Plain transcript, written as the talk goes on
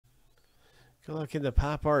Good luck in the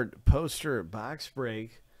pop art poster box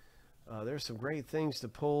break. There's some great things to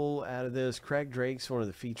pull out of this. Craig Drake's one of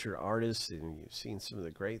the featured artists, and you've seen some of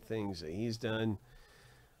the great things that he's done.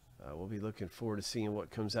 We'll be looking forward to seeing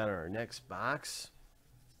what comes out of our next box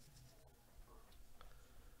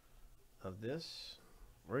of this.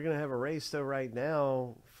 We're going to have a race, though, right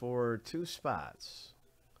now for 2 spots.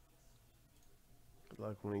 Good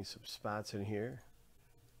luck winning some spots in here.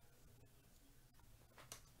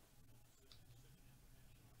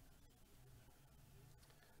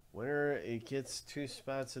 Winner, it gets 2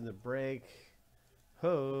 spots in the break.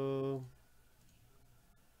 Ho!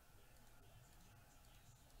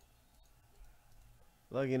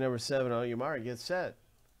 Lucky number 7 on your mark. Get set.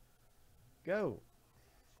 Go.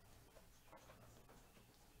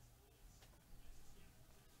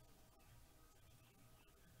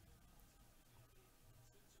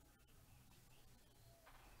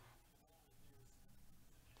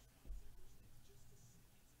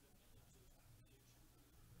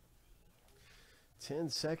 Ten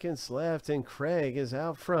seconds left, and Craig is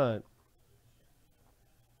out front.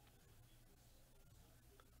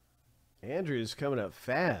 Andrew's coming up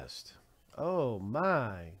fast. Oh,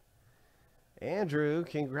 my. Andrew,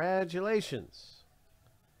 congratulations.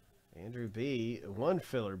 Andrew B, 1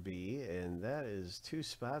 filler B, and that is 2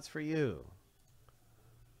 spots for you.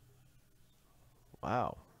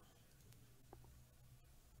 Wow.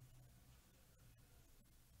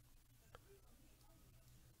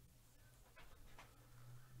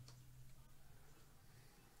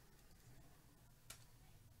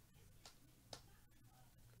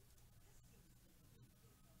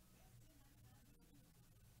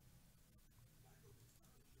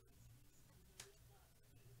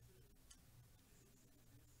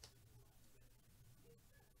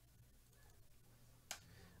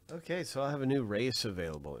 Okay, so I'll have a new race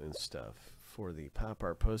available and stuff for the pop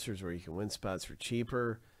art posters where you can win spots for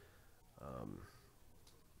cheaper.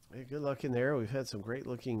 Hey, good luck in there. We've had some great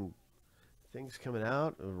looking things coming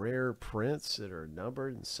out, rare prints that are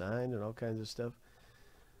numbered and signed and all kinds of stuff.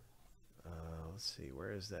 Let's see,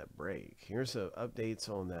 where is that break? Here's the updates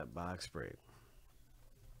on that box break.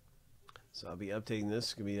 So I'll be updating this.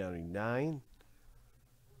 It's going to be down to 9.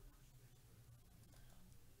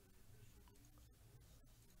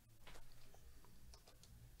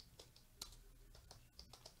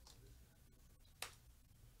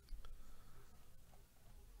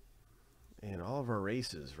 And all of our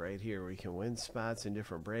races right here, we can win spots in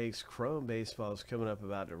different breaks. Chrome baseball is coming up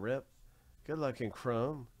about to rip. Good luck in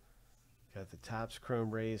Chrome. Got the Topps Chrome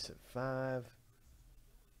race at 5.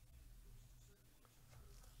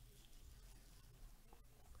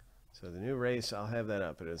 So the new race, I'll have that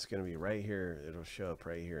up, and it's going to be right here. It'll show up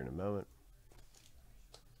right here in a moment.